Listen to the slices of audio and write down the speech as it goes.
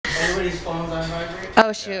Everybody's phone's on vibrate.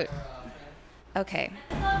 Oh, shoot. Okay.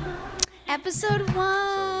 Episode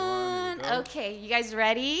 1. Okay, you guys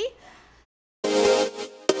ready?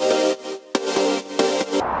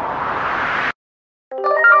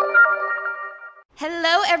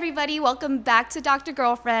 Hello, everybody. Welcome back to Dr.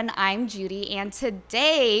 Girlfriend. I'm Judy, and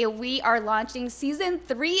today we are launching season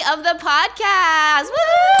 3 of the podcast.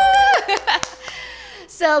 Woo!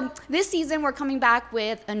 So this season, we're coming back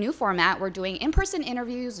with a new format. We're doing in-person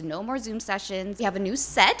interviews, no more Zoom sessions. We have a new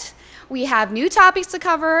set. We have new topics to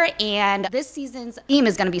cover, and this season's theme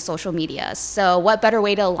is going to be social media. So what better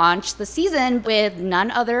way to launch the season with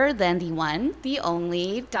none other than the one, the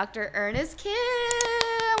only, Dr. Ernest Kim.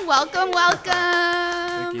 Welcome, welcome.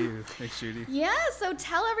 Thank you. Thanks, Judy. Yeah, so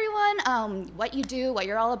tell everyone what you do, what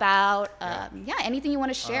you're all about. Anything you want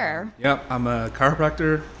to share. Yep, I'm a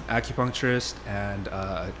chiropractor, acupuncturist, and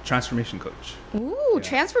a transformation coach. Ooh,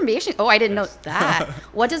 transformation. Oh, I didn't know that.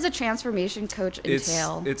 What does a transformation coach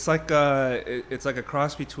entail? It's like a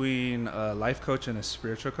cross between a life coach and a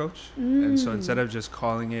spiritual coach. And so instead of just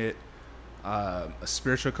calling it a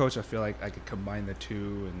spiritual coach, I feel like I could combine the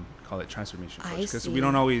two and call it transformation coach, because we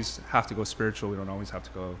don't always have to go spiritual, we don't always have to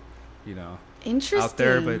go out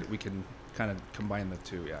there, but we can kind of combine the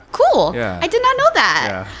two. Cool. Yeah, I did not know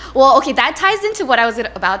that. Well, okay, that ties into what I was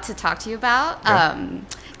about to talk to you about.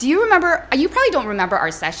 Do you remember, you probably don't remember our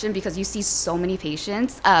session because you see so many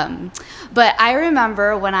patients, but I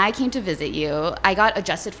remember when I came to visit you, I got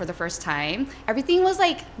adjusted for the first time. Everything was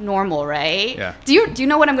like normal, right? Yeah. Do you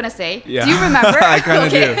know what I'm gonna say? Yeah. Do you remember? I kind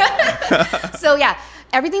of do. So yeah,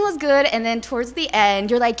 everything was good, and then towards the end,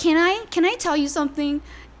 you're like, can I tell you something?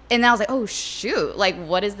 And then I was like, oh shoot, like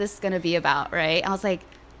what is this gonna be about, right? I was like,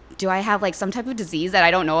 do I have like some type of disease that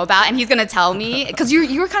I don't know about? And he's gonna tell me, because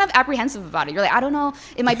you were kind of apprehensive about it. You're like, I don't know,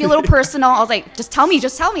 it might be a little personal. I was like, just tell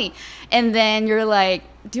me. And then you're like,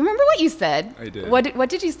 do you remember what you said? I did. What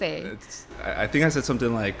did you say? I think I said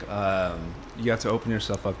something like, you have to open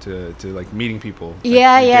yourself up to like meeting people.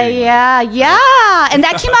 Yeah. And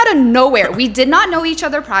that came out of nowhere. We did not know each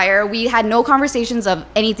other prior. We had no conversations of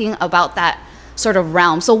anything about that sort of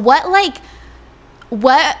realm. So what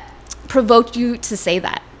provoked you to say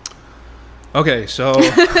that? Okay, so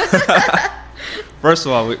first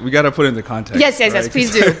of all, we got to put into context. Yes,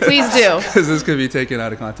 please do. Because this could be taken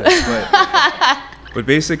out of context. But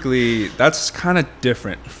basically, that's kind of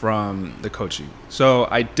different from the coaching. So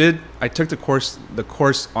I took the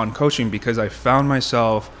course on coaching because I found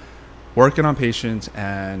myself working on patients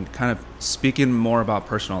and kind of speaking more about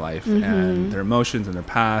personal life and their emotions and their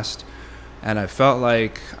past. And I felt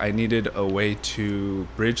like I needed a way to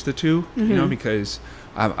bridge the two, because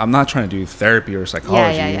I'm not trying to do therapy or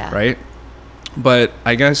psychology, right? But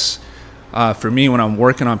I guess for me, when I'm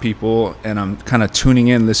working on people and I'm kind of tuning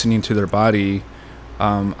in, listening to their body,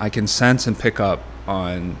 I can sense and pick up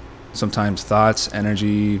on sometimes thoughts,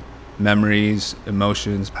 energy, memories,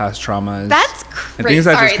 emotions, past traumas. That's crazy. And things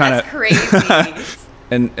that that's crazy.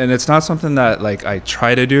 and it's not something that like I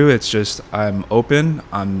try to do. It's just I'm open,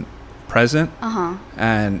 I'm present,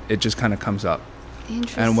 and it just kind of comes up.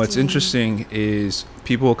 And what's interesting is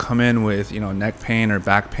people come in with neck pain or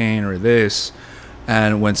back pain or this,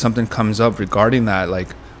 and when something comes up regarding that, like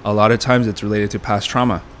a lot of times it's related to past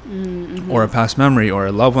trauma or a past memory or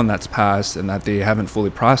a loved one that's passed and that they haven't fully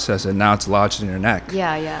processed, and now it's lodged in your neck.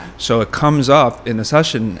 So it comes up in the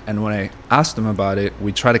session, and when I ask them about it,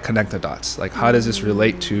 we try to connect the dots, like how does this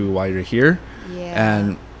relate to why you're here?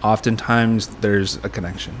 And oftentimes there's a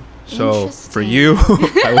connection. So for you,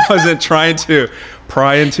 I wasn't trying to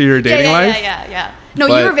pry into your dating life. No,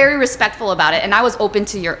 you were very respectful about it, and I was open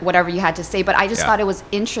to your whatever you had to say, but I just thought it was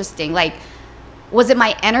interesting. Like, was it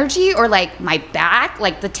my energy or like my back,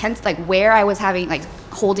 like the tense, like where I was having like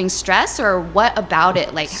holding stress, or what about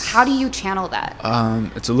it? Like, how do you channel that?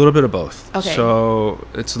 It's a little bit of both. Okay. So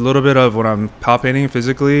it's a little bit of when I'm palpating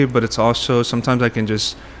physically, but it's also sometimes I can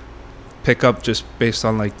just pick up just based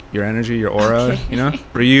on like your energy, your aura,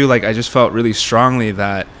 For you, like I just felt really strongly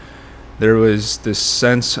that there was this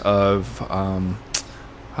sense of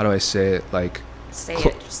how do I say it? Like say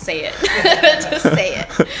it. Just say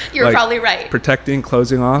it. You're like, probably right. Protecting,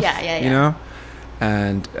 closing off. Yeah.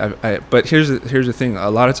 And but here's the thing.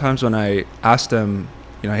 A lot of times when I ask them,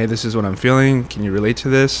 hey, this is what I'm feeling. Can you relate to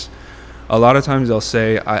this? A lot of times they'll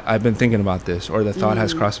say, I've been thinking about this, or the thought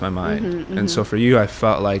has crossed my mind. And so for you, I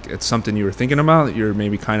felt like it's something you were thinking about. You're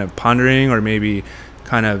maybe kind of pondering, or maybe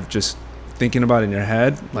kind of just thinking about it in your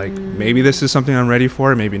head. Like maybe this is something I'm ready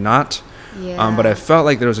for, maybe not. But I felt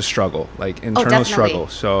like there was a struggle, like internal struggle.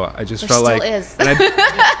 So I just felt like, is.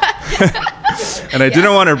 And I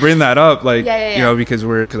didn't want to bring that up, like, Yeah. you know, because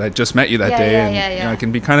I just met you that day, and you know, it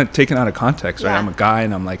can be kind of taken out of context, right? I'm a guy,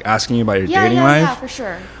 and I'm like asking you about your dating life. Yeah, for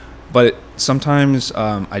sure. But sometimes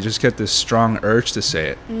I just get this strong urge to say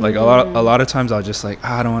it. Like a lot of times I'll just like,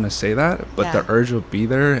 I don't want to say that, but the urge will be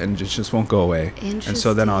there and it just won't go away. And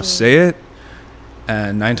so then I'll say it,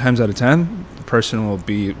 and 9 times out of 10, the person will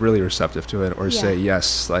be really receptive to it, or say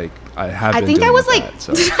yes, like I have. I think I was like,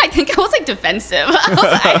 I think I was like defensive.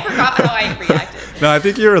 I forgot how I reacted. No, I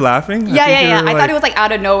think you were laughing. Yeah. I thought it was like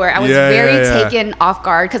out of nowhere. I was very taken off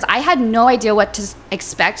guard because I had no idea what to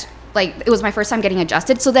expect. Like, it was my first time getting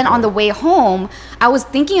adjusted. So then on the way home, I was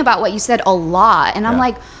thinking about what you said a lot. And I'm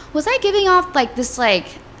like, was I giving off like this, like,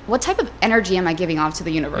 what type of energy am I giving off to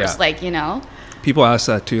the universe? Like, you know? People ask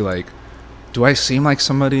that too, like, do I seem like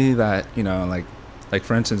somebody that, you know, like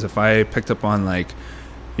for instance, if I picked up on like,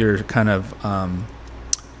 you're kind of,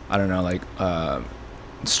 I don't know, like,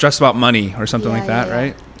 stressed about money or something like that,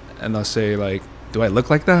 right? And they'll say like, do I look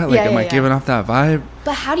like that? Like, am I giving off that vibe?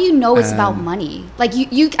 But how do you know it's about money? Like,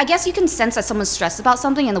 you I guess you can sense that someone's stressed about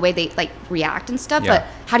something and the way they like react and stuff. But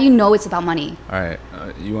how do you know it's about money? All right,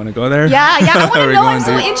 you want to go there? Yeah, I want to know. I'm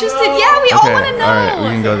so interested. Yeah, we all want to know. All right, we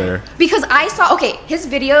can go there. Because I saw his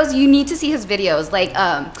videos. You need to see his videos. Like,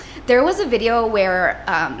 there was a video where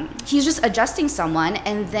he's just adjusting someone,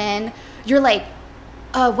 and then you're like,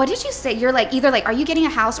 what did you say? You're like, either like, are you getting a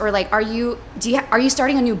house, or like, are you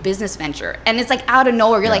starting a new business venture? And it's like out of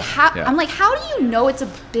nowhere. You're like, how? I'm like, how do you know it's a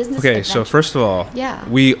business? Okay, so first of all,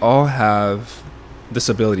 we all have this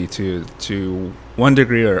ability to one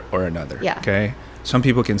degree or another. Yeah. Okay. Some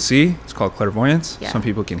people can see. It's called clairvoyance. Yeah. Some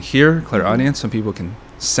people can hear, clairaudience. Some people can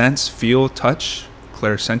sense, feel, touch,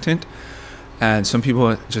 clairsentient, and some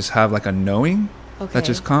people just have like a knowing. That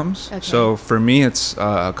just comes. So for me, it's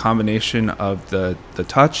a combination of the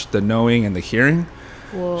touch, the knowing, and the hearing.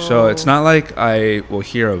 Whoa. So it's not like I will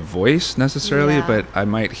hear a voice necessarily, but I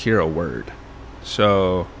might hear a word.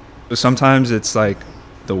 So sometimes it's like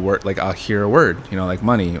the word, like I'll hear a word, you know, like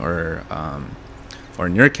money, or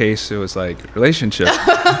in your case, it was like relationship.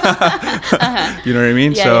 You know what I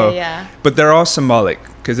mean? But they're all symbolic,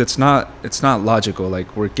 because it's not logical.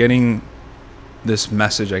 Like, we're getting this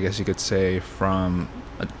message, I guess you could say, from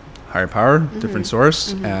a higher power, different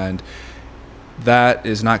source, and that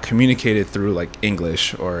is not communicated through like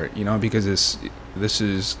English, or, you know, because this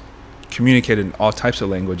is communicated in all types of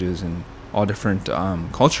languages and all different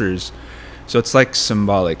cultures. So it's like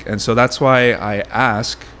symbolic, and so that's why I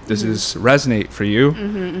ask, does this resonate for you?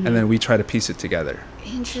 And then we try to piece it together.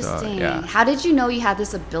 Interesting. So, how did you know you had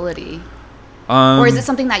this ability? Or is it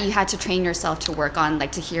something that you had to train yourself to work on,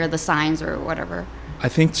 like to hear the signs or whatever? I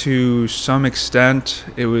think to some extent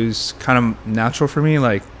it was kind of natural for me,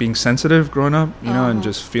 like being sensitive growing up, you know, and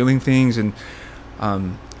just feeling things. And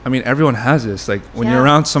I mean, everyone has this. Like, when you're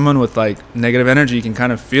around someone with like negative energy, you can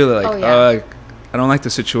kind of feel it, like, I don't like the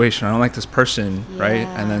situation, I don't like this person, right?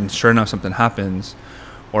 And then sure enough, something happens.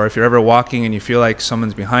 Or if you're ever walking and you feel like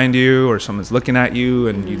someone's behind you, or someone's looking at you,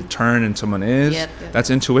 and you turn and someone is, that's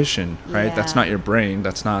intuition, right? That's not your brain,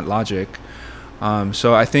 that's not logic.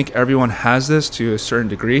 So I think everyone has this to a certain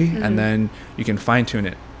degree, and then you can fine tune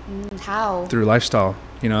it. How? Through lifestyle,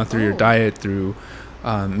 you know, through your diet, through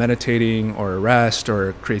meditating, or rest,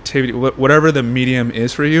 or creativity, whatever the medium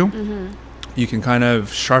is for you. You can kind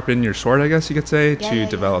of sharpen your sword, I guess you could say, to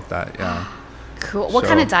develop that. Cool. What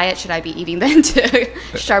kind of diet should I be eating then to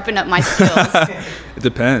sharpen up my skills? It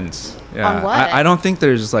depends. On what? I don't think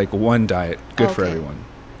there's like one diet good for everyone,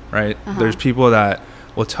 right? There's people that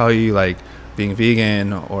will tell you like being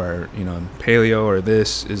vegan, or, you know, paleo, or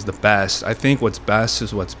this is the best. I think what's best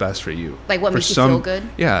is what's best for you. Like what makes you feel good?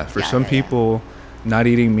 Yeah. For some people, not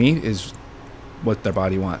eating meat is what their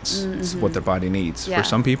body wants. It's what their body needs. For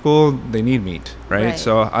some people, they need meat, right?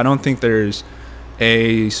 So I don't think there's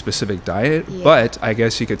a specific diet, but I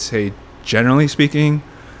guess you could say, generally speaking,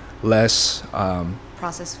 less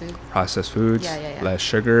processed foods, less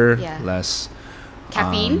sugar, less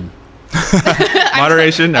caffeine,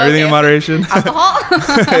 moderation, everything in moderation,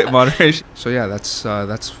 alcohol, moderation. So yeah, that's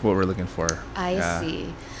what we're looking for. I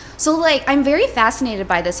see. So like, I'm very fascinated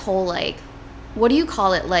by this whole, like, what do you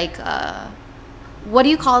call it? Like, what do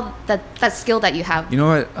you call that skill that you have? You know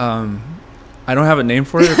what? I don't have a name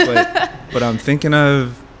for it, but I'm thinking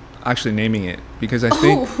of actually naming it, because I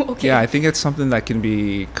think, I think it's something that can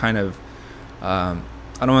be kind of, I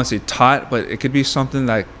don't want to say taught, but it could be something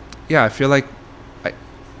that, I feel like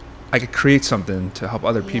I could create something to help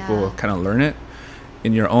other people kind of learn it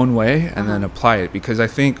in your own way, and then apply it. Because I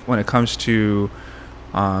think when it comes to,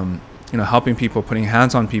 you know, helping people, putting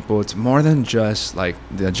hands on people, it's more than just like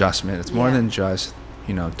the adjustment. It's more than just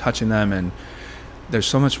touching them, and there's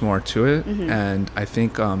so much more to it. And I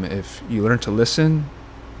think if you learn to listen,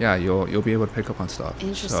 you'll be able to pick up on stuff.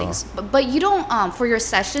 Interesting. So. But you don't for your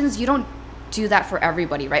sessions, you don't do that for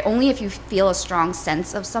everybody, right? Only if you feel a strong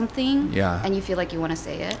sense of something, and you feel like you want to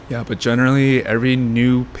say it. Yeah, but generally every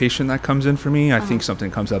new patient that comes in for me, I think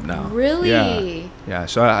something comes up now. Really? Yeah.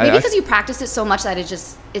 So maybe because you practice it so much that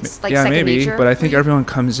it's like second nature. But I think everyone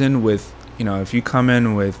comes in with, if you come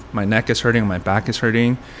in with my neck is hurting, my back is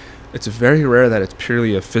hurting, it's very rare that it's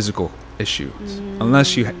purely a physical issue,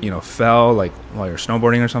 unless you fell like while you're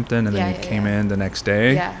snowboarding or something, and then you came in the next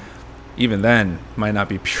day. Yeah. Even then, might not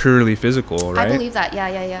be purely physical, right? I believe that.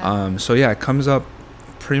 Yeah. So it comes up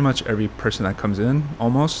pretty much every person that comes in,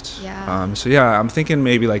 almost. Yeah. I'm thinking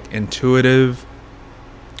maybe like intuitive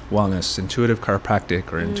wellness, intuitive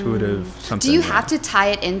chiropractic, or intuitive something. Do you have to tie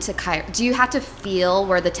it into do you have to feel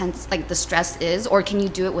where the stress is, or can you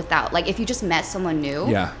do it without? Like if you just met someone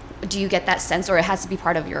new, do you get that sense, or it has to be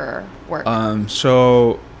part of your work?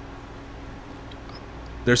 So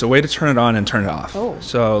there's a way to turn it on and turn it off.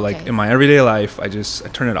 So like in my everyday life, I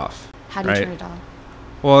turn it off. How do you turn it off?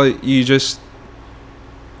 Well, you just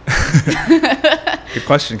good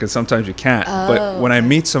question, because sometimes you can't. But when I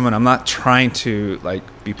meet someone, I'm not trying to like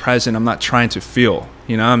be present. I'm not trying to feel.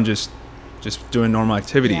 I'm just doing normal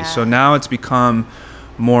activities. Yeah. So now it's become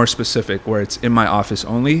more specific, where it's in my office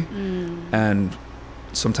only. And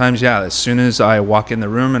sometimes, as soon as I walk in the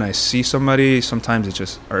room and I see somebody, sometimes it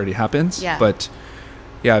just already happens. Yeah. But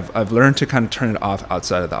I've learned to kind of turn it off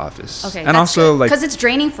outside of the office. Okay, and also like, because it's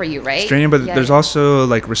draining for you, right? It's draining, but there's also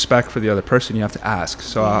like respect for the other person. You have to ask.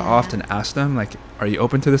 So I often ask them, like, "Are you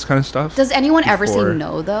open to this kind of stuff?" Does anyone ever say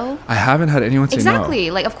no, though? I haven't had anyone say no.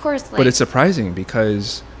 Exactly. Like, of course. Like, but it's surprising,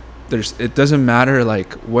 because it doesn't matter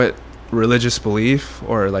like what religious belief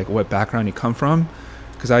or like what background you come from.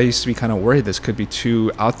 Because I used to be kind of worried this could be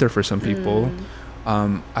too out there for some people.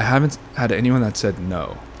 I haven't had anyone that said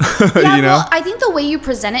no. Well, I think the way you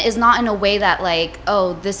present it is not in a way that like,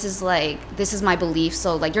 oh, this is my belief.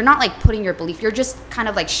 So like, you're not like putting your belief. You're just kind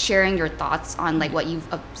of like sharing your thoughts on like what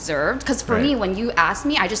you've observed. Because for me, when you asked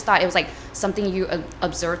me, I just thought it was like something you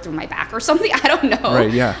observed through my back or something. I don't know.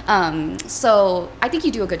 Right. Yeah. So I think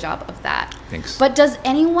you do a good job of that. Thanks. But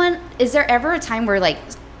is there ever a time where like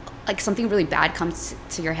something really bad comes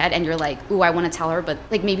to your head and you're like, ooh, I want to tell her, but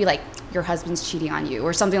like maybe like your husband's cheating on you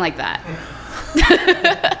or something like that?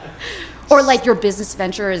 Or like your business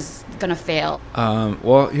venture is gonna fail?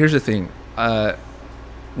 Well, here's the thing.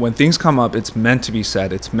 When things come up, it's meant to be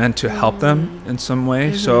said. It's meant to help them in some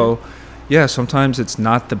way. So sometimes it's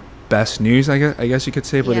not the best news, I guess you could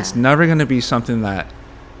say, but it's never going to be something that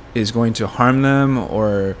is going to harm them,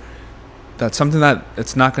 or that's something that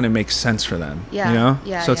it's not going to make sense for them.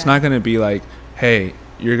 So it's not going to be like, hey,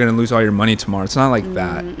 you're going to lose all your money tomorrow. It's not like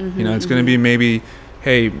that. It's going to be maybe,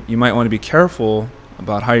 hey, you might want to be careful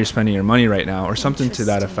about how you're spending your money right now, or something to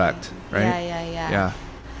that effect, right? Yeah.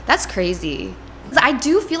 That's crazy. I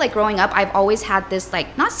do feel like growing up, I've always had this like,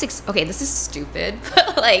 okay, this is stupid,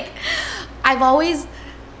 but like, I've always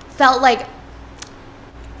felt like,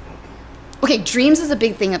 okay, dreams is a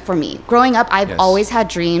big thing for me. Growing up, I've always had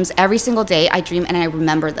dreams. Every single day I dream and I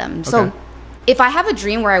remember them. So if I have a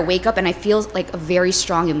dream where I wake up and I feel like a very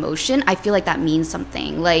strong emotion, I feel like that means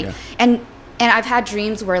something. Like, and I've had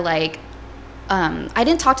dreams where like, I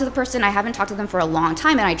didn't talk to the person. I haven't talked to them for a long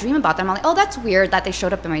time, and I dream about them. I'm like, oh, that's weird that they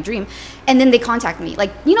showed up in my dream. And then they contact me.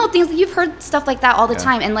 Like, things, you've heard stuff like that all the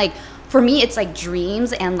time. And like, for me, it's like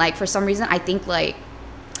dreams. And like, for some reason, I think like,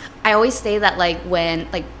 I always say that like when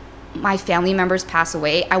like my family members pass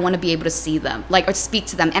away, I want to be able to see them, like, or speak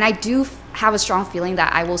to them. And I do have a strong feeling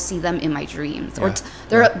that I will see them in my dreams, or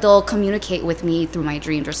they'll communicate with me through my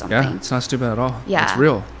dreams or something. Yeah, it's not stupid at all. Yeah. It's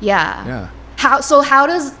real. Yeah. How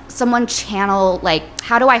does someone channel, like,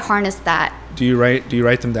 how do I harness that? Do you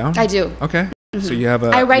write them down? I do. Okay. So you have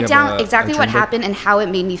I write down exactly what happened and how it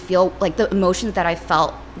made me feel, like the emotions that I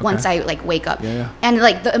felt once I like wake up. And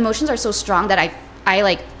like the emotions are so strong that I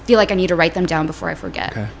like feel like I need to write them down before I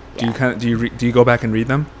forget. Okay. Do you go back and read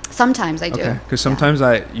them? Sometimes I do. Okay. Because sometimes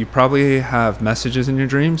you probably have messages in your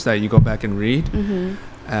dreams that you go back and read,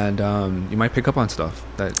 and you might pick up on stuff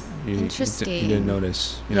that you didn't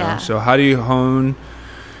notice. You know. So how do you hone?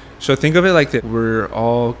 So think of it like that. We're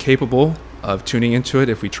all capable of tuning into it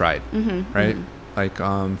if we tried, right? Like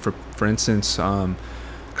for instance,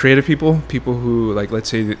 creative people who, like, let's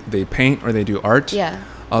say they paint or they do art.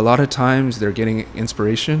 A lot of times they're getting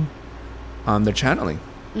inspiration. They're channeling.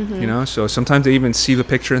 So sometimes they even see the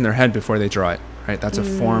picture in their head before they draw it, right? That's a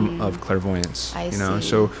form of clairvoyance. I see.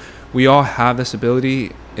 So we all have this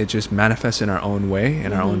ability. It just manifests in our own way,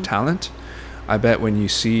 in our own talent. I bet when you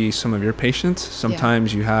see some of your patients,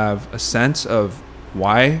 sometimes you have a sense of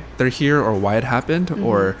why they're here or why it happened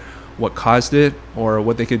or what caused it or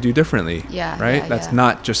what they could do differently. Right? That's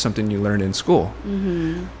not just something you learn in school.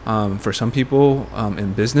 For some people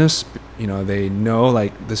in business, you know, they know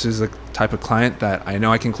like this is the type of client that I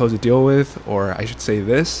know I can close a deal with, or I should say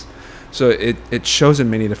this. So it shows in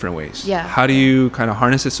many different ways. How do you kind of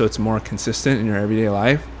harness it so it's more consistent in your everyday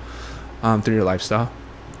life through your lifestyle?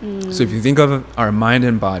 So if you think of our mind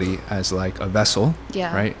and body as like a vessel,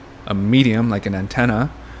 right? A medium, like an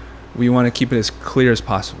antenna, we want to keep it as clear as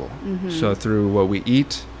possible. So through what we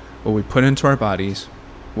eat, what we put into our bodies,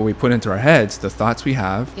 what we put into our heads, the thoughts we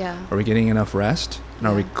have, are we getting enough rest?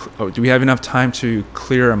 And do we have enough time to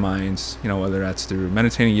clear our minds, you know, whether that's through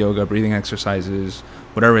meditating, yoga, breathing exercises,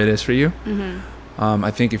 whatever it is for you. I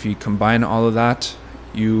think if you combine all of that,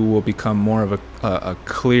 you will become more of a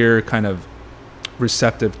clear kind of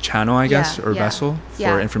receptive channel, I guess, or vessel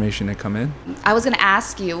for information to come in. I was going to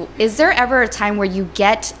ask you, is there ever a time where you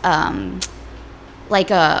get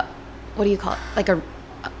like a, what do you call it? Like a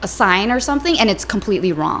sign or something and it's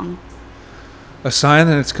completely wrong? A sign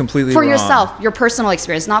that it's completely wrong? For yourself, your personal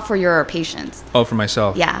experience, not for your patients. Oh, for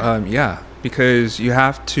myself? Yeah. Because you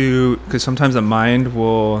have to, because sometimes the mind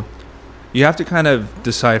will, you have to kind of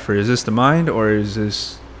decipher, is this the mind or is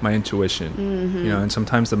this my intuition? You know, and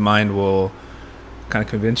sometimes the mind will kind of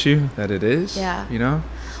convince you that it is, you know?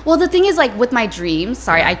 Well, the thing is, like, with my dreams,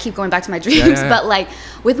 sorry, I keep going back to my dreams, but, like,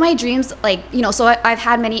 with my dreams, like, you know, so I've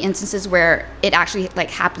had many instances where it actually, like,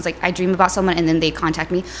 happens. Like, I dream about someone and then they contact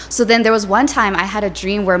me. So then there was one time I had a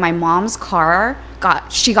dream where my mom's car got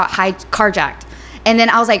carjacked. And then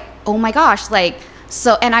I was like, oh my gosh, like,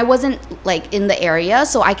 so, and I wasn't, like, in the area,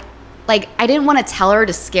 so I didn't want to tell her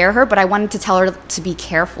to scare her, but I wanted to tell her to be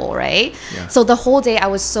careful, right? So the whole day I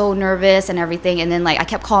was so nervous and everything, and then, like, I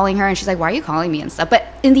kept calling her, and she's like, why are you calling me and stuff? But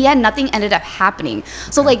in the end, nothing ended up happening.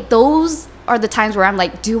 So, like, those are the times where I'm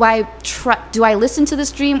like, do I listen to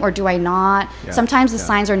this dream or do I not? Sometimes the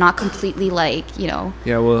signs are not completely, like, you know.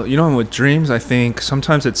 Well, you know, with dreams, I think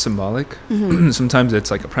sometimes it's symbolic. Sometimes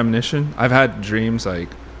it's like a premonition. I've had dreams like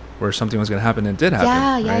where something was going to happen and it did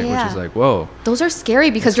happen, right? Which is like, whoa. Those are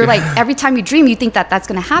scary because you're like, every time you dream, you think that that's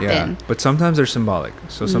going to happen. But sometimes they're symbolic.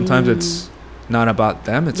 So sometimes it's not about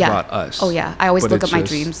them, it's about us. I always look up my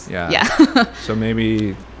dreams. So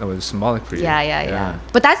maybe that was symbolic for you.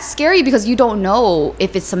 But that's scary because you don't know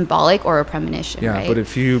if it's symbolic or a premonition, right? But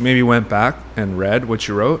if you maybe went back and read what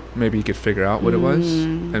you wrote, maybe you could figure out what it was.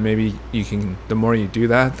 And maybe you can, the more you do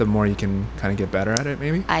that, the more you can kind of get better at it,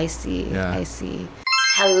 maybe. I see.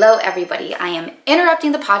 Hello, everybody. I am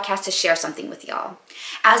interrupting the podcast to share something with y'all.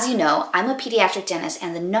 As you know, I'm a pediatric dentist,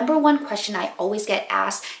 and the number one question I always get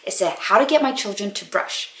asked is how to get my children to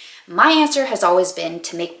brush. My answer has always been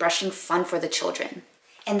to make brushing fun for the children.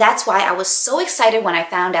 And that's why I was so excited when I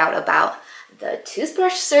found out about the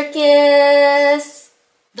Toothbrush Circus.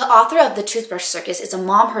 The author of The Toothbrush Circus is a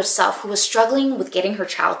mom herself who was struggling with getting her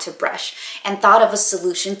child to brush and thought of a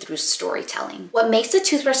solution through storytelling. What makes The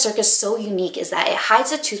Toothbrush Circus so unique is that it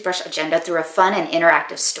hides the toothbrush agenda through a fun and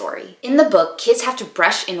interactive story. In the book, kids have to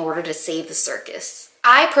brush in order to save the circus.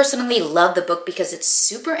 I personally love the book because it's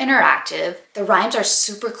super interactive, the rhymes are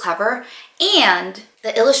super clever, and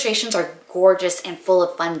the illustrations are gorgeous and full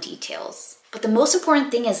of fun details. But the most important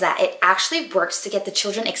thing is that it actually works to get the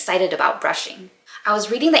children excited about brushing. I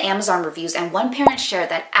was reading the Amazon reviews, and one parent shared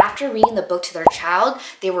that after reading the book to their child,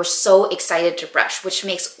 they were so excited to brush, which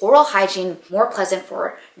makes oral hygiene more pleasant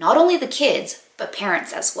for not only the kids, but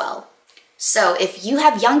parents as well. So if you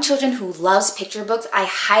have young children who loves picture books, I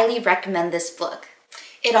highly recommend this book.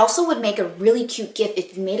 It also would make a really cute gift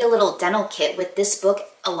if you made a little dental kit with this book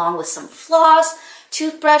along with some floss,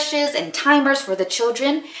 toothbrushes, and timers for the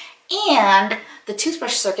children. And the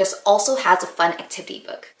Toothbrush Circus also has a fun activity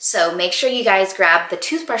book. So make sure you guys grab The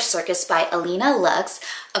Toothbrush Circus by Alina Lux,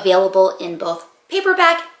 available in both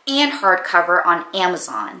paperback and hardcover on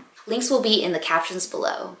Amazon. Links will be in the captions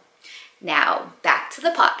below. Now, back to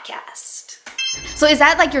the podcast. So is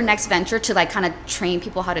that like your next venture to like kind of train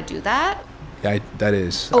people how to do that? Yeah, that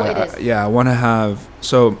is. It is. I want to have,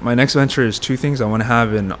 so my next venture is two things. I want to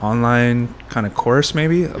have an online kind of course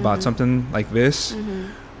maybe about something like this.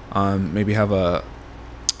 Maybe have a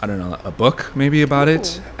book maybe about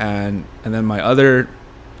it. And then my other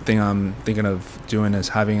thing I'm thinking of doing is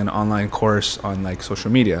having an online course on like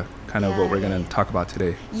social media, kind of what we're going to talk about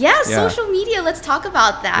today. Social media. Let's talk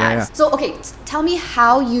about that. So, okay, tell me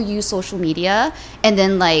how you use social media and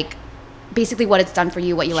then like basically what it's done for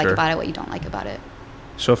you, what you like about it, what you don't like about it.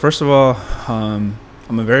 So first of all,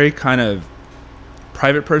 I'm a very kind of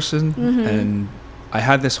private person and I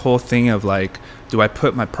had this whole thing of like, do I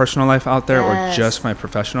put my personal life out there or just my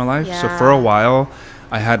professional life? So for a while,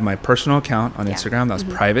 I had my personal account on Instagram that was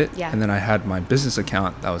private, and then I had my business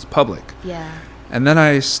account that was public. And then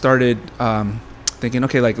I started thinking,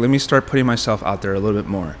 okay, like let me start putting myself out there a little bit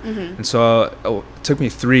more. And so it took me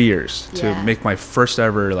 3 years to make my first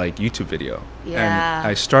ever like YouTube video. And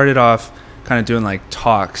I started off kind of doing like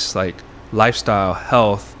talks, like lifestyle,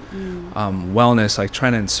 health, wellness, like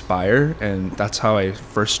trying to inspire. And that's how I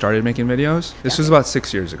first started making videos. This was about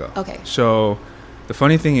 6 years ago. So the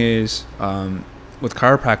funny thing is, with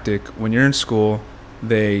chiropractic, when you're in school,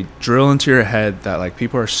 they drill into your head that like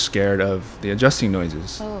people are scared of the adjusting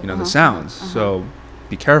noises, the sounds. So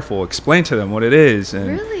be careful, explain to them what it is.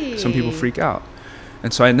 And some people freak out.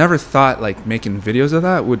 And so I never thought like making videos of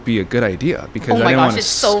that would be a good idea, because I didn't want to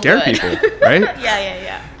scare people, right?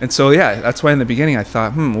 And so, that's why in the beginning I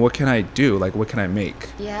thought, what can I do? Like, what can I make?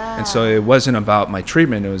 And so it wasn't about my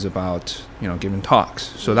treatment. It was about, giving talks.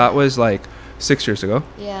 So that was like 6 years ago.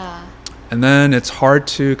 And then it's hard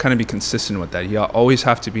to kind of be consistent with that. You always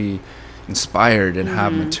have to be inspired and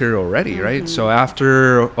have material ready, right? So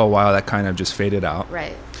after a while, that kind of just faded out.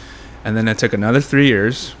 And then it took another 3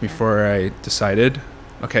 years before I decided,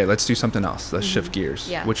 okay, let's do something else. Let's shift gears,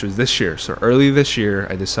 which was this year. So early this year,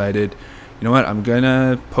 I decided, you know what, I'm going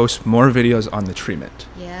to post more videos on the treatment.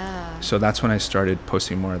 So that's when I started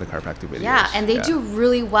posting more of the chiropractic videos. And they do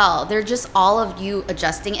really well. They're just all of you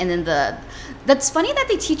adjusting, and then that's funny that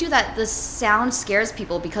they teach you that the sound scares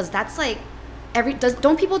people, because that's like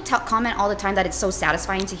don't people comment all the time that it's so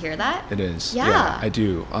satisfying to hear that? It is. I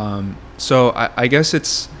do. So I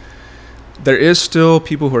guess there is still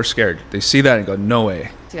people who are scared. They see that and go, no way.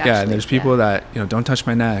 And there's people that, don't touch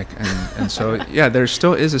my neck. And so, there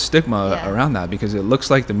still is a stigma around that, because it looks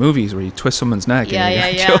like the movies where you twist someone's neck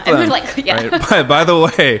and you kill them. Right? By the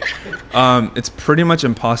way, it's pretty much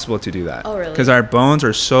impossible to do that. Because our bones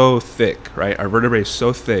are so thick, right? Our vertebrae is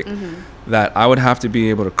so thick that I would have to be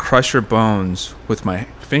able to crush your bones with my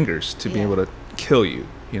fingers to be able to kill you.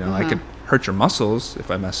 I could hurt your muscles if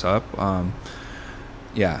I mess up.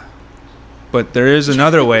 But there is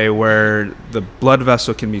another way where the blood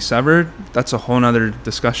vessel can be severed. That's a whole nother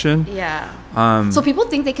discussion. So people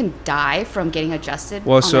think they can die from getting adjusted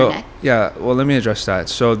on their neck? Well, let me address that.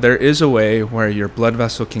 So there is a way where your blood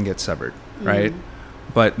vessel can get severed, right?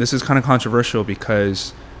 But this is kind of controversial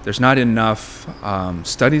because there's not enough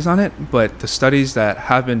studies on it. But the studies that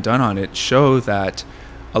have been done on it show that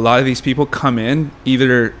a lot of these people come in,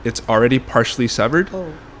 either it's already partially severed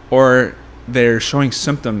or they're showing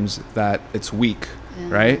symptoms that it's weak,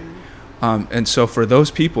 right? And so for those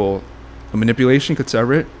people, a manipulation could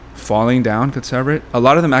sever it, falling down could sever it. A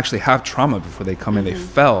lot of them actually have trauma before they come in. They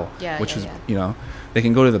fell, which is, they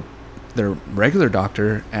can go to their regular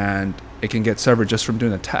doctor and it can get severed just from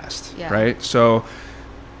doing a test, right? So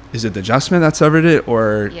is it the adjustment that severed it,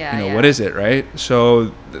 or what is it, right?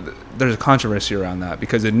 So there's a controversy around that,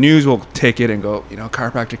 because the news will take it and go,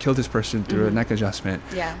 chiropractor killed this person through a neck adjustment.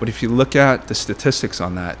 But if you look at the statistics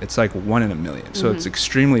on that, it's like 1 in a million. So it's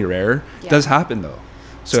extremely rare. It does happen though.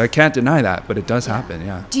 So I can't deny that, but it does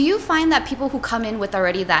happen. Do you find that people who come in with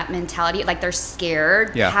already that mentality, like they're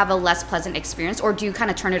scared, have a less pleasant experience, or do you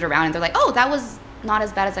kind of turn it around and they're like, oh, that was not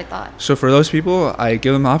as bad as I thought? So for those people, I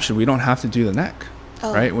give them the option. We don't have to do the neck.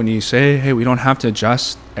 Right? When you say, hey, we don't have to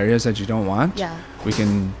adjust areas that you don't want, we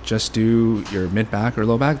can just do your mid back or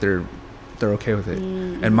low back, they're okay with it.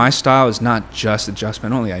 And my style is not just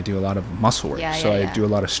adjustment only. I do a lot of muscle work. I do a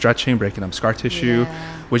lot of stretching, breaking up scar tissue,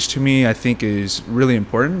 which to me I think is really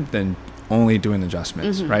important than only doing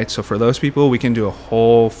adjustments, right? So for those people, we can do a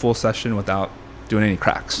whole full session without doing any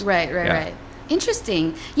cracks. Right.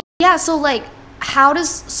 Interesting. So like, how does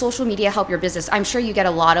social media help your business? I'm sure you get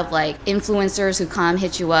a lot of like influencers who come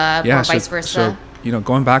hit you up, or vice versa. So,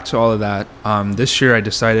 going back to all of that, this year I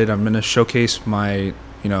decided I'm going to showcase my,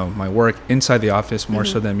 my work inside the office more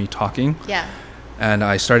so than me talking. And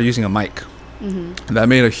I started using a mic. And that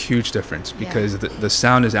made a huge difference, because the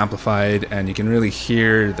sound is amplified and you can really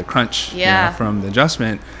hear the crunch from the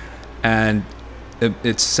adjustment. And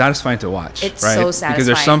it's satisfying to watch. It's right? So satisfying. Because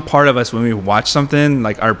there's some part of us when we watch something,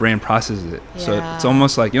 like our brain processes it. So it's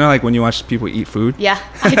almost like, like when you watch people eat food.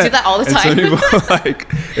 I do that all the time. And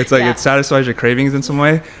some people it satisfies your cravings in some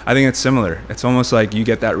way. I think it's similar. It's almost like you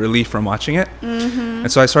get that relief from watching it.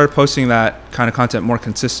 And so I started posting that kind of content more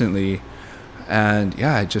consistently. And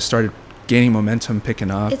I just started gaining momentum,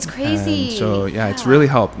 picking up. It's crazy. And so it's really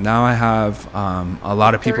helped. Now I have a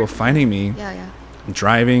lot of people finding me.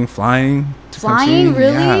 Driving, flying.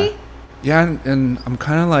 Really? And I'm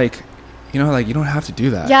kind of like, you don't have to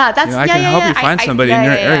do that. That's I can help you find somebody in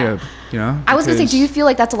your area. you know? I was gonna say, do you feel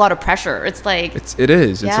like that's a lot of pressure? It's like it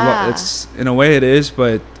is. It's a lot. It's in a way it is,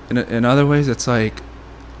 but in other ways it's like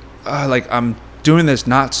I'm doing this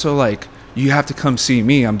not so like you have to come see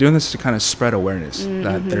me. I'm doing this to kind of spread awareness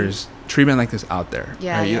that there's treatment like this out there.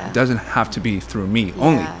 Right? It doesn't have to be through me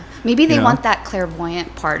only. Maybe they want that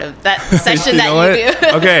clairvoyant part of that session that you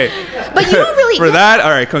do. Okay. But you don't really... For that,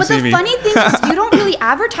 all right, come see me. But the funny thing is you don't really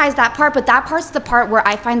advertise that part, but that part's the part where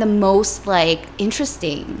I find the most, like,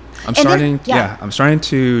 interesting. I'm starting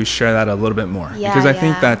to share that a little bit more. Because I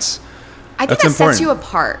think that sets you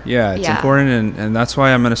apart. Yeah, it's important. And that's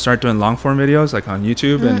why I'm going to start doing long-form videos, like on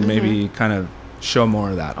YouTube, and maybe kind of show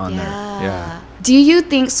more of that on there. Yeah. Do you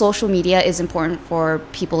think social media is important for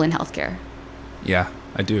people in healthcare? Yeah,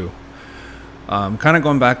 I do. Kind of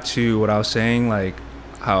going back to what I was saying, like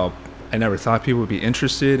how I never thought people would be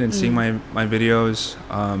interested in seeing my videos.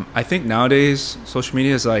 I think nowadays social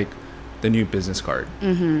media is like the new business card.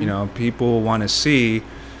 You know, people want to see,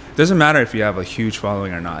 it doesn't matter if you have a huge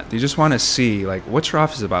following or not. They just want to see, like, what's your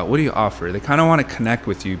office about? What do you offer? They kind of want to connect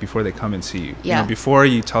with you before they come and see you. You know, before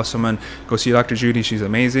you tell someone, go see Dr. Judy, she's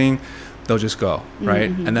amazing, they'll just go, right?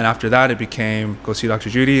 And then after that, it became, go see Dr.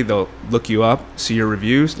 Judy, they'll look you up, see your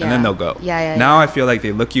reviews, and then they'll go. Now I feel like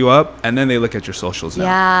they look you up, and then they look at your socials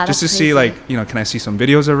now. Just to see, like, you know, can I see some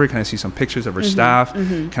videos of her? Can I see some pictures of her staff?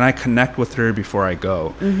 Can I connect with her before I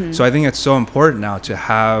go? So I think it's so important now to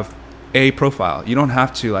have a profile. You don't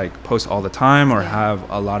have to, like, post all the time or have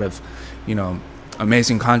a lot of, you know,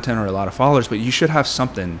 amazing content or a lot of followers, but you should have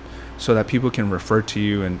something so that people can refer to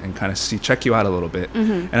you and kind of check you out a little bit.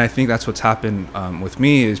 And I think that's what's happened with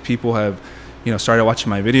me is people have, you know, started watching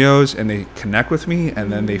my videos and they connect with me,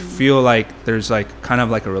 and then they feel like there's like kind of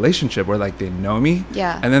like a relationship where like they know me,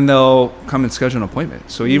 and then they'll come and schedule an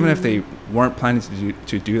appointment. So even if they weren't planning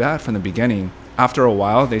to do that from the beginning, after a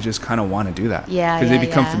while they just kind of want to do that because they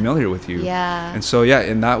become familiar with you. And so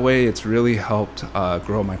in that way it's really helped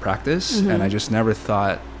grow my practice, and I just never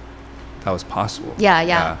thought that was possible.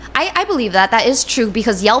 I believe that is true,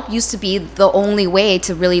 because Yelp used to be the only way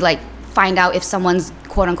to really like find out if someone's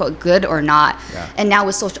quote unquote good or not. And now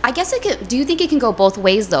with social, I guess do you think it can go both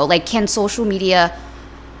ways though? Like, can social media,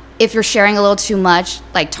 if you're sharing a little too much,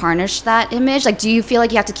 like tarnish that image? Like, do you feel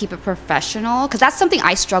like you have to keep it professional? Because that's something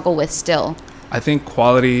I struggle with still. I think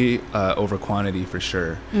quality over quantity for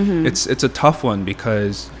sure. It's a tough one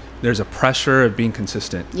because there's a pressure of being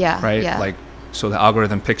consistent, right? Like, so the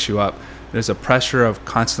algorithm picks you up. There's a pressure of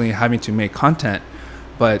constantly having to make content.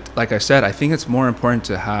 But like I said, I think it's more important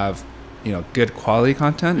to have, you know, good quality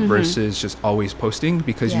content versus just always posting,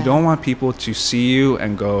 because you don't want people to see you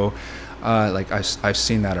and go, like, I've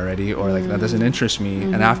seen that already, or like, that doesn't interest me.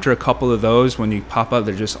 And after a couple of those, when you pop up,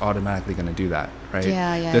 they're just automatically going to do that, right?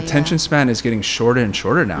 The attention span is getting shorter and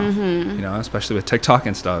shorter now, you know, especially with TikTok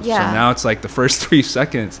and stuff. So now it's like the first 3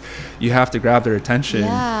 seconds, you have to grab their attention.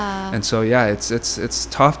 And so, it's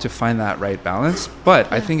tough to find that right balance, but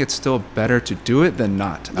I think it's still better to do it than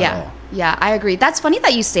not at all. Yeah, I agree. That's funny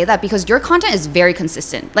that you say that, because your content is very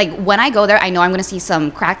consistent. Like, when I go there, I know I'm going to see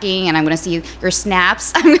some cracking, and I'm going to see your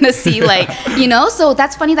snaps. I'm going to see, like, you know, so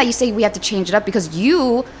that's funny that you say we have to change it up, because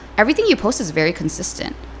everything you post is very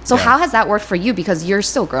consistent. So how has that worked for you? Because you're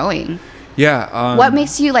still growing. What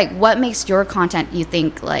makes your content, you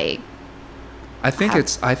think, like, I think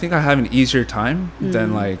I have an easier time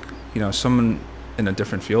than, like, you know, someone in a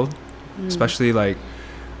different field, especially like,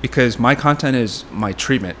 because my content is my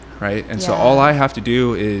treatment, right? And so all I have to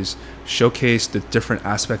do is showcase the different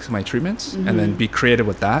aspects of my treatments and then be creative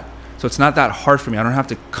with that. So it's not that hard for me. I don't have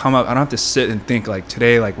to come up, I don't have to sit and think like,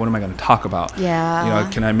 today, like, what am I going to talk about? You know,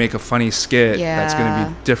 can I make a funny skit that's going to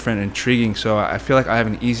be different, intriguing? So I feel like I have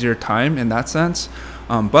an easier time in that sense.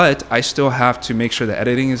 But I still have to make sure the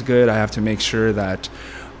editing is good. I have to make sure that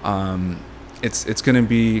it's going to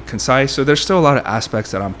be concise. So there's still a lot of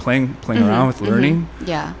aspects that I'm playing around with, learning.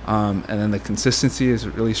 And then the consistency is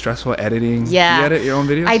really stressful. Editing. Do you edit your own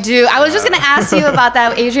videos? I do. I was just going to ask you about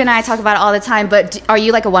that. Adrian and I talk about it all the time. But are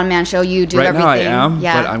you like a one-man show? You do everything? Right now I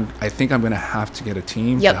am. But I think I'm going to have to get a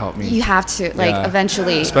team to help me. You have to, like,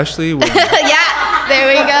 eventually. Especially when... there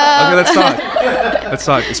we go. Okay, let's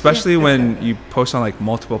talk. Especially when you post on, like,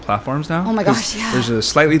 multiple platforms now. Oh my gosh, there's a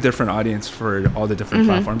slightly different audience for all the different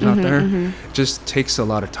platforms out there. It just takes a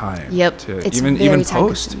lot of time to even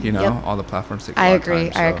post, you know, all the platforms take a lot of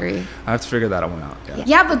time. I agree. I have to figure that one out.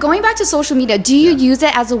 But going back to social media, do you use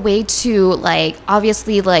it as a way to, like,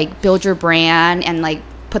 obviously, like, build your brand and, like,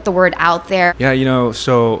 put the word out there? Yeah, you know,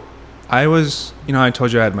 so I was, you know, I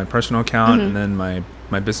told you I had my personal account and then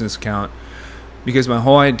my business account, because my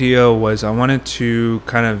whole idea was I wanted to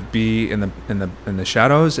kind of be in the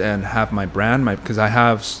shadows and have my brand, because I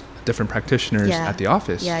have different practitioners at the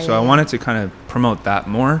office. Yeah, I wanted to kind of promote that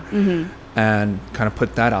more and kind of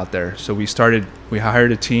put that out there. So we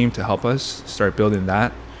hired a team to help us start building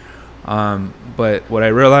that. But what I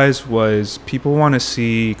realized was people want to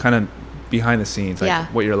see kind of behind the scenes, like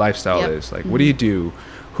what your lifestyle is. Like, what do you do?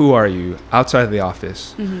 Who are you outside of the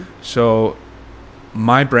office? So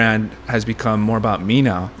my brand has become more about me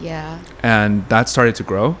now. Yeah. And that started to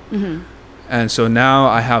grow. And so now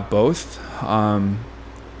I have both. And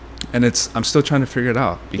I'm still trying to figure it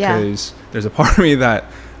out because there's a part of me that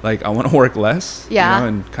like I want to work less, you know,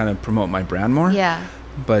 and kind of promote my brand more. Yeah.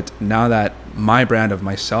 But now that my brand of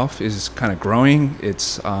myself is kind of growing,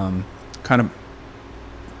 it's kind of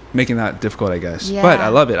making that difficult, I guess. Yeah. But I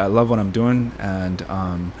love it. I love what I'm doing, and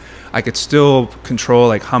I could still control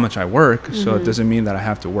like how much I work. So it doesn't mean that I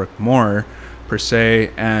have to work more per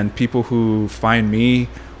se. And people who find me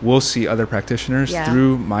will see other practitioners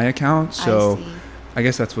through my account. So I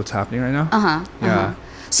guess that's what's happening right now. Yeah.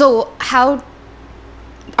 So how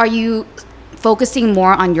are you focusing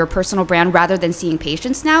more on your personal brand rather than seeing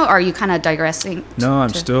patients now? Or are you kind of digressing? No,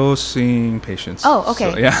 I'm still seeing patients. Oh,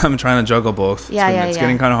 okay. So, yeah, I'm trying to juggle both. It's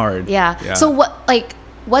getting kind of hard. Yeah. So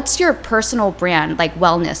what's your personal brand? Like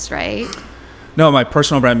wellness, right? No, my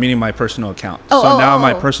personal brand, meaning my personal account. Now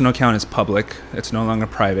my personal account is public. It's no longer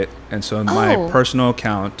private. And so my personal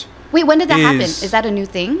account. Wait, when did that happen? Is that a new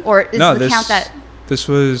thing? Or is the account that... This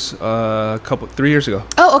was 3 years ago.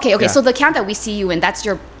 Oh, okay. Yeah. So the account that we see you in, that's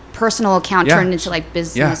your personal account turned into like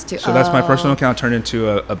business too. So that's my personal account turned into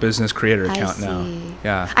a business creator account now.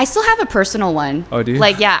 Yeah. I still have a personal one. Oh, do you?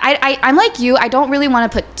 Like, yeah, I'm like you. I don't really want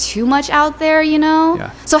to put too much out there, you know?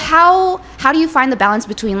 Yeah. So how do you find the balance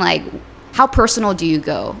between like, how personal do you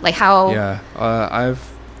go? Like how? Yeah.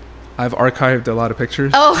 I've archived a lot of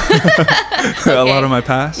pictures. Oh. A lot of my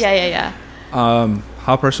past. Yeah.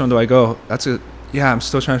 How personal do I go? Yeah, I'm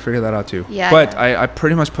still trying to figure that out too. Yeah. But I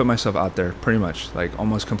pretty much put myself out there, pretty much, like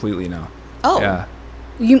almost completely now. Oh. Yeah.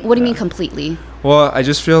 What do you mean completely? Well, I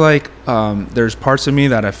just feel like there's parts of me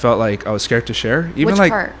that I felt like I was scared to share. Even Which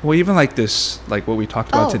part? Well, even like this, like what we talked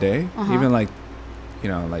about today. Even like, you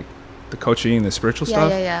know, like the coaching, the spiritual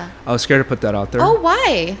stuff. Yeah. I was scared to put that out there. Oh,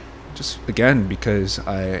 why? Just again because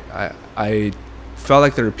I felt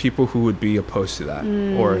like there were people who would be opposed to that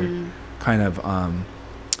or kind of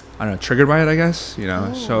I don't know, triggered by it, I guess, you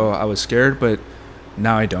know. So I was scared, but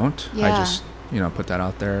now I don't. I just, you know, put that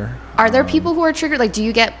out there. Are there people who are triggered? Like, do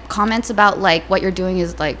you get comments about like what you're doing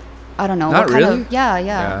is like, I don't know. Not what really. Kind of,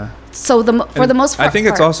 yeah. So for the most part, I think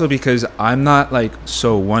it's also because I'm not like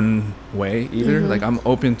so one way either. Like I'm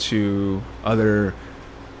open to other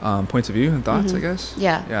points of view and thoughts, I guess.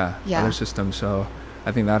 Yeah. Other systems. So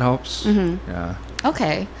I think that helps. Yeah.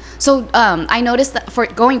 Okay. So I noticed that for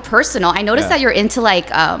going personal, I noticed that you're into like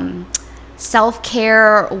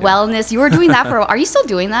self-care, wellness. You were doing that for a while. Are you still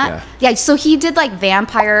doing that? Yeah. So he did like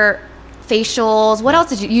vampire facials. What else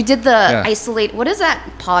did you did the isolate, what is that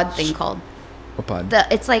pod thing called? What pod?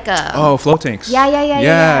 It's like a... Oh, flow tanks.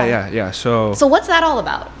 Yeah. So what's that all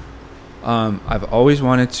about? I've always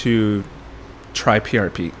wanted to try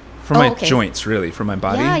PRP for my joints, really, for my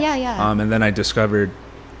body. Yeah. And then I discovered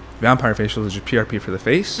vampire facials, which is PRP for the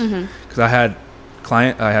face, because I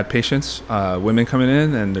had patients, women coming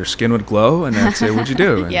in, and their skin would glow, and I'd say, "What'd you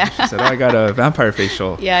do?" And she said, "Oh, I got a vampire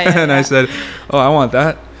facial." And I said, "Oh, I want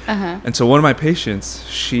that." And so one of my patients,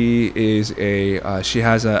 she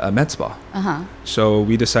has a med spa. So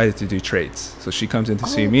we decided to do trades. So she comes in to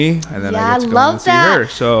see me, and then I get to go in and see her.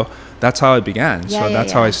 So that's how it began.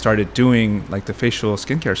 That's how I started doing like the facial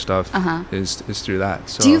skincare stuff is through that.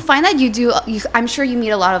 So do you find that I'm sure you meet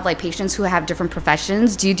a lot of like patients who have different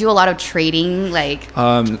professions. Do you do a lot of trading? Like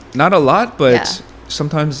not a lot, but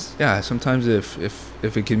sometimes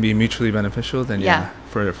if it can be mutually beneficial, then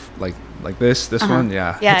for like this one,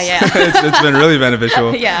 it's been really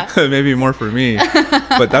beneficial. Maybe more for me,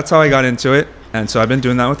 but that's how I got into it. And so I've been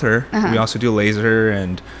doing that with her. We also do laser,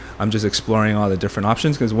 and I'm just exploring all the different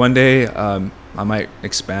options because one day I might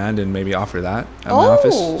expand and maybe offer that at my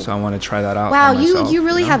office. So I want to try that out. Wow, myself, you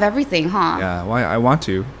really have everything, huh? Yeah, well, I want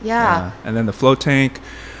to. Yeah. And then the flow tank.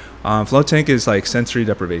 Flow tank is like sensory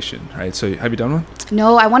deprivation, right? So have you done one?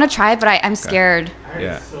 No, I want to try it, but I'm scared. I heard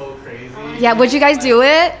it's so crazy. Yeah, would you guys do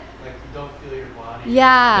it? Like you don't feel your body.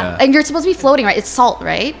 Yeah. And you're supposed to be floating, right? It's salt,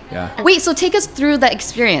 right? Yeah. Wait, so take us through the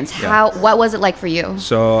experience. What was it like for you?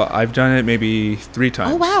 So I've done it maybe 3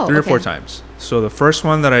 times. Oh, wow. 3 or 4 times. So the first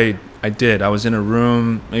one that I did, I was in a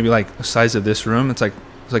room, maybe like the size of this room. It's like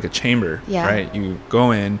a chamber, right? You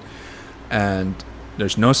go in and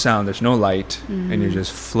there's no sound, there's no light, and you're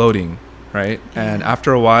just floating, right? And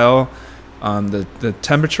after a while, the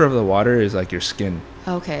temperature of the water is like your skin.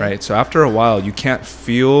 Okay. Right. So after a while, you can't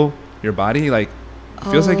feel your body. Like, it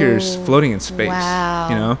feels like you're floating in space. Wow.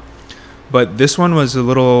 You know. But this one was a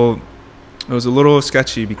little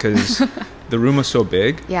sketchy because the room was so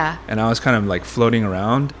big. Yeah. And I was kind of like floating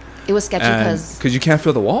around. It was sketchy because you can't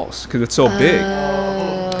feel the walls because it's so big.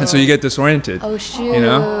 And so you get disoriented. Oh shoot! You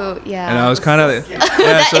know, yeah. And I was kind of so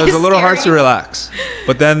it was a little hard to relax.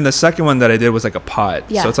 But then the second one that I did was like a pod.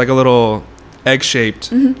 Yeah. So it's like a little egg-shaped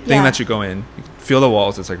thing Yeah. that you go in. You can feel the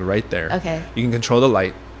walls. It's like right there. Okay. You can control the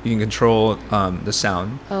light. You can control the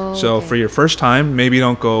sound. Oh, so okay. for your first time, maybe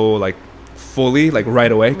don't go like fully like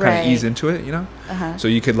right away. Kind Right. of ease into it. You know. Uh-huh. So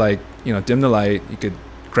you could like dim the light. You could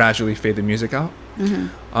gradually fade the music out.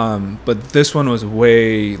 Mm-hmm. But this one was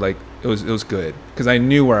way like it was good because I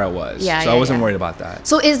knew where I was. Yeah, so I yeah, wasn't yeah. worried about that.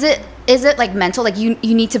 So is it like mental? Like you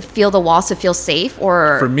need to feel the walls to feel safe,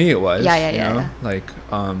 or For me, it was. Yeah. Like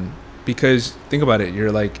because think about it,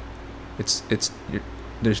 you're like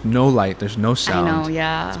there's no light, there's no sound. I know,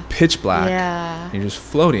 yeah. It's pitch black. Yeah. You're just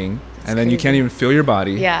floating, and then you crazy. can't even feel your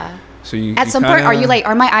body. Yeah. So you At some point, are you like,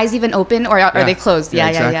 are my eyes even open, or are they closed? Yeah,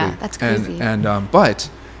 exactly. That's crazy. And but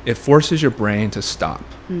it forces your brain to stop.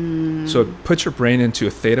 Hmm. So it puts your brain into a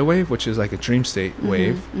theta wave, which is like a dream state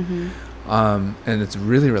wave. And it's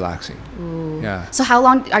really relaxing. Ooh. Yeah. So how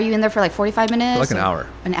long are you in there for? Like 45 minutes? For like an or- hour.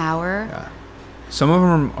 An hour? Yeah. Some of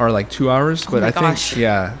them are like 2 hours, but my I think gosh.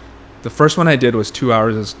 the first one I did was 2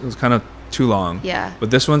 hours. It was kind of too long. Yeah. But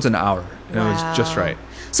this one's an hour, and it was just Wow. right.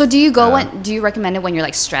 So do you go Yeah. when? Do you recommend it when you're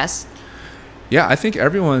like stressed? Yeah, I think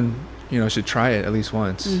everyone should try it at least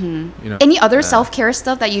once. Any other self-care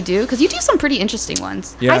stuff that you do? Because you do some pretty interesting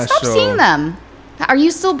ones. Yeah, I stopped so- seeing them. Are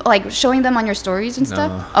you still like showing them on your stories and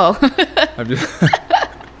stuff? No. Oh. I'm just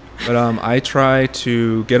but I try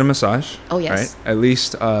to get a massage. Oh, yes. Right, at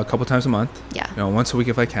least a couple times a month. Yeah. Once a week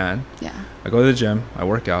if I can. Yeah. I go to the gym. I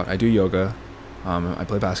work out. I do yoga. I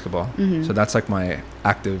play basketball. So that's like my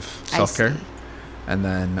active Mm-hmm. I self-care. see. And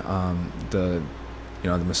then the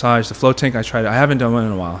massage, the float tank. I haven't done one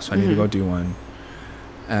in a while, so I need to go do one.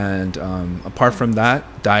 And apart from that,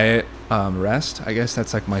 diet, rest. I guess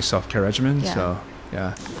that's like my self-care regimen. Yeah. So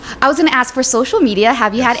yeah. I was gonna ask for social media.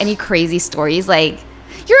 Have you had any crazy stories? Like,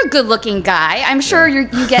 you're a good-looking guy. I'm sure you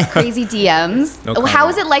get crazy DMs. No How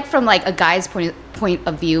comment. is it like from like a guy's point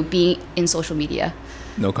of view being in social media?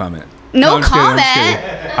 No comment. No I'm just kidding, I'm just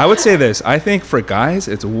comment? kidding. I would say this. I think for guys,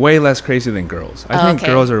 it's way less crazy than girls. I think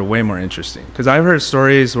okay. girls are way more interesting. Because I've heard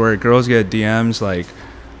stories where girls get DMs like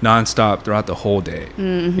nonstop throughout the whole day.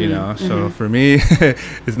 So for me,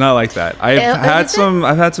 it's not like that. I've had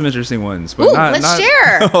some interesting ones, but Ooh, not. let's not,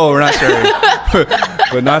 share. No, we're not sharing.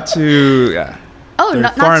 but not too. Yeah. Oh, They're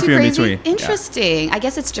not far and too few in crazy. between. Interesting. I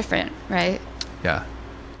guess it's different, right? Yeah.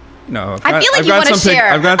 No. I feel like you wanna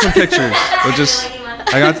share. I've got some pictures. We'll just.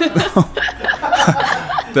 I got.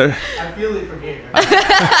 There. I feel it from here.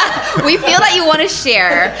 We feel that you want to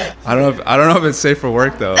share. I don't know if it's safe for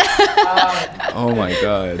work though. Oh my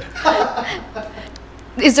god.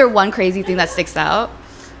 Is there one crazy thing that sticks out?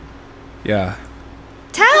 Yeah.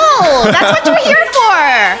 Tell. That's what you're here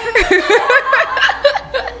for.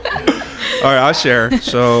 All right, I'll share.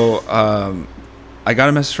 So, I got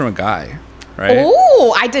a message from a guy, right?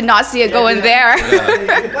 Oh, I did not see it going there.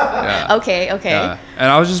 Yeah. Okay. Yeah. And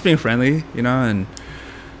I was just being friendly, and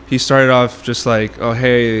he started off just like, "Oh,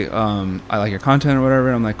 hey, I like your content or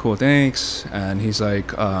whatever." I'm like, "Cool, thanks." And he's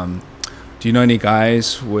like, "Do you know any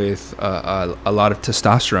guys with a lot of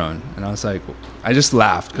testosterone?" And I was like, I just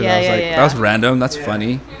laughed because I was like, "That was random. That's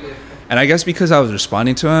funny." And I guess because I was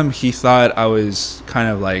responding to him, he thought I was kind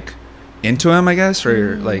of like into him, I guess,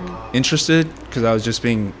 or like interested because I was just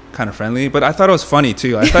being kind of friendly. But I thought it was funny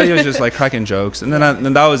too. I thought he was just like cracking jokes, and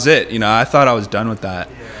then that was it. I thought I was done with that.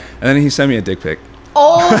 And then he sent me a dick pic.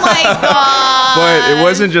 Oh my god. But it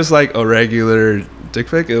wasn't just like a regular dick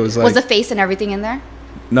pic. It was like Was the face and everything in there?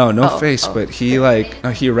 no face, but he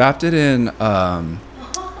he wrapped it in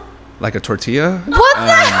like a tortilla. What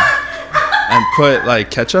and put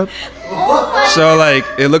like ketchup. So like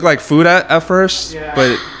it looked like food at first,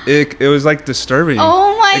 but it was like disturbing.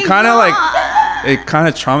 Oh my It kind of God. like it kind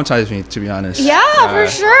of traumatized me, to be honest. Yeah, for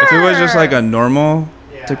sure. If it was just like a normal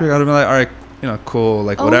dick pic, I'd have been like, all right, cool,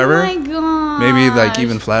 like whatever. Oh my god. Maybe like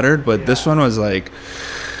even flattered, but this one was like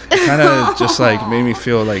it kind of just like made me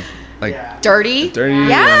feel like dirty. dirty.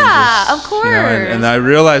 Yeah, and just, of course. And I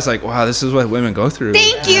realized like, wow, this is what women go through.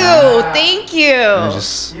 Thank you. Thank you. And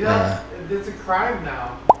just It's a crime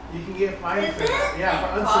now. You can get fined for that.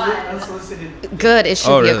 Yeah, for unsolicited. Good. It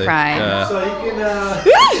should Oh, be a really? crime. Yeah. So you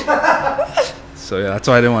can. So yeah, that's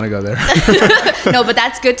why I didn't want to go there. No, but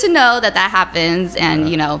that's good to know that happens, and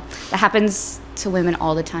that happens to women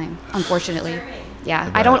all the time, unfortunately. Yeah.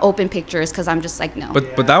 I don't open pictures because I'm just like, no.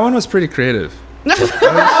 But that one was pretty creative. It is.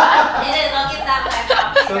 I'll get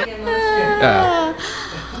that one. Yeah.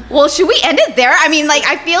 Well, should we end it there? I mean, like,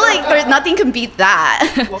 I feel like there's nothing can beat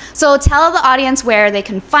that. So tell the audience where they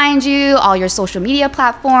can find you, all your social media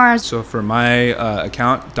platforms. So for my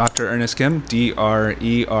account, Dr. Ernest Kim,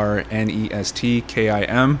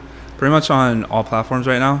 DrErnestKim, pretty much on all platforms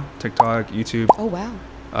right now, TikTok, YouTube. Oh, wow.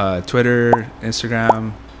 Twitter,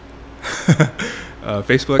 Instagram,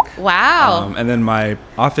 Facebook. Wow. And then my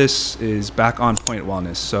office is Back on Point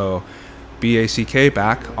Wellness. So BACK,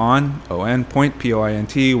 back on, ON, point,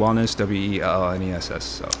 POINT, wellness, WELLNESS.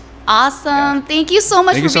 So awesome. Yeah. Thank you so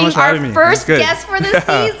much Thank for being our first guest for the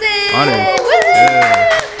season. Honored.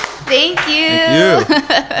 Yeah. Thank you.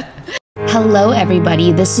 Thank you. Hello,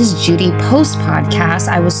 everybody. This is Judy post podcast.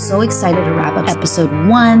 I was so excited to wrap up episode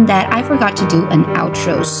 1 that I forgot to do an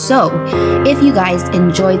outro. So if you guys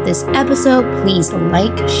enjoyed this episode, please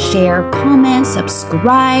like, share, comment,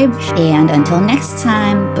 subscribe. And until next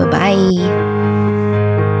time, bye-bye.